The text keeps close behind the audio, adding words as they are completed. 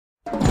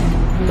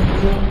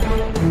Hello,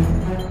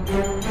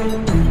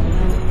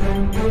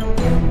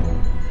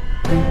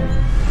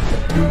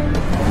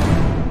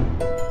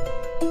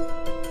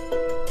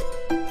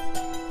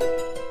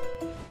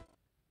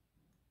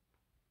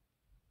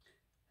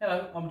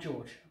 I'm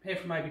George. I'm here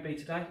from ABB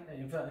today at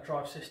Inverter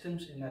Drive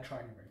Systems in their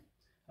training room.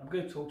 I'm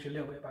going to talk to you a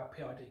little bit about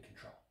PID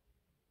control.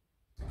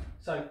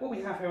 So what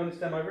we have here on this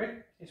demo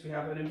rig is we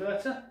have an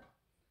inverter,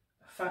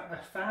 a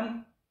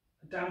fan,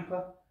 a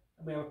damper,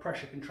 and we have a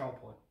pressure control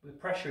point. The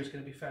pressure is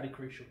going to be fairly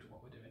crucial to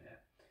what we're doing here.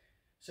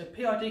 So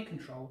PID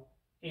control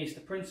is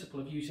the principle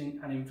of using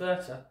an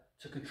inverter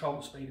to control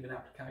the speed of an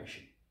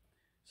application.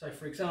 So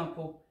for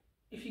example,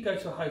 if you go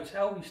to a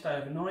hotel, you stay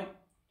overnight,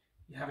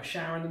 you have a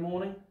shower in the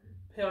morning,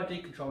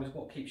 PID control is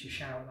what keeps your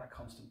shower at that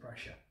constant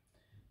pressure.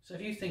 So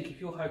if you think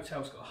if your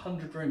hotel's got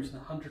 100 rooms and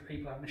 100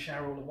 people having a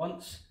shower all at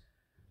once,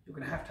 you're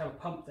going to have a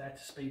pump there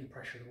to speed the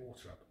pressure of the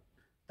water up.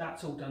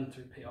 That's all done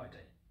through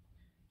PID.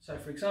 So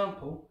for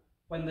example,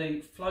 when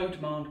the flow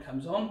demand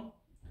comes on,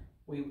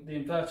 the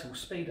inverter will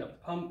speed up the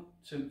pump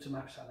to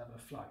match that level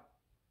of flow.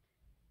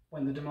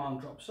 When the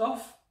demand drops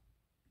off,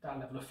 that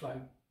level of flow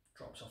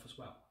drops off as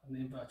well, and the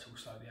inverter will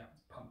slow the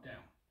pump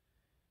down,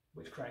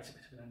 which creates a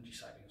bit of an energy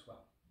saving as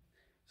well.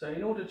 So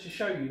in order to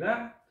show you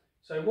that,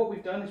 so what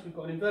we've done is we've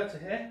got an inverter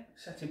here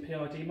set in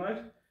PID mode,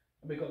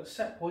 and we've got a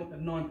set point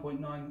of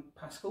 9.9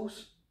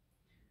 pascals.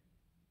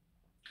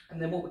 And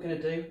then what we're going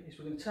to do is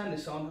we're going to turn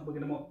this on and we're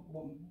going to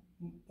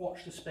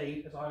watch the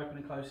speed as I open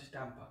and close this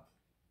damper.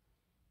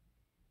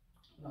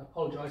 And I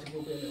apologise, it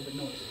will be a little bit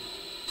noisy.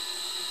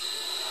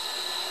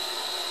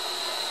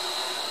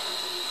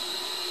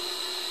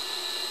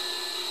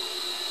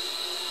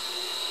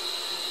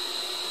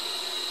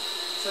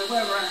 So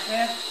where we're at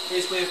here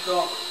is we've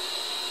got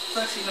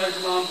virtually no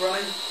demand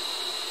running,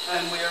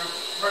 and we're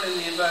running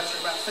the inverter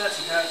at about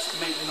 30 Hz to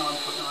meet the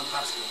 9.9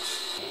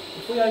 pascals.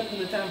 If we open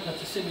the damper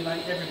to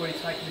simulate everybody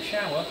taking a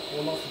shower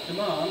or lots of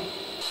demand,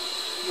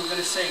 you're going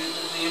to see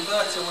that the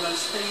inverter will then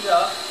speed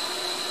up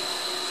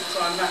to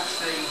try and match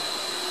the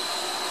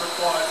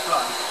required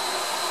flow.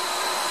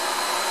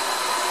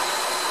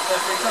 So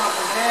for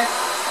example here,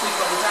 we've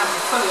got the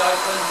damper fully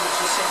open,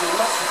 which is signaling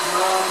lots of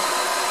demand,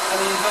 and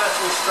the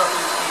inverter is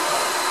struggling to keep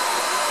up.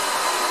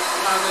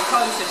 Now I'm going to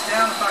close this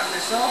down, back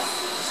this off,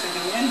 to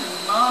signal the end of the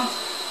demand,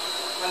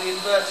 and the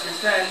inverter is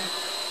then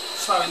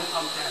slowing the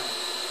pump down.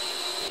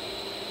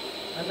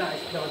 And that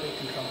is PID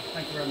control.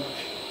 Thank you very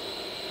much.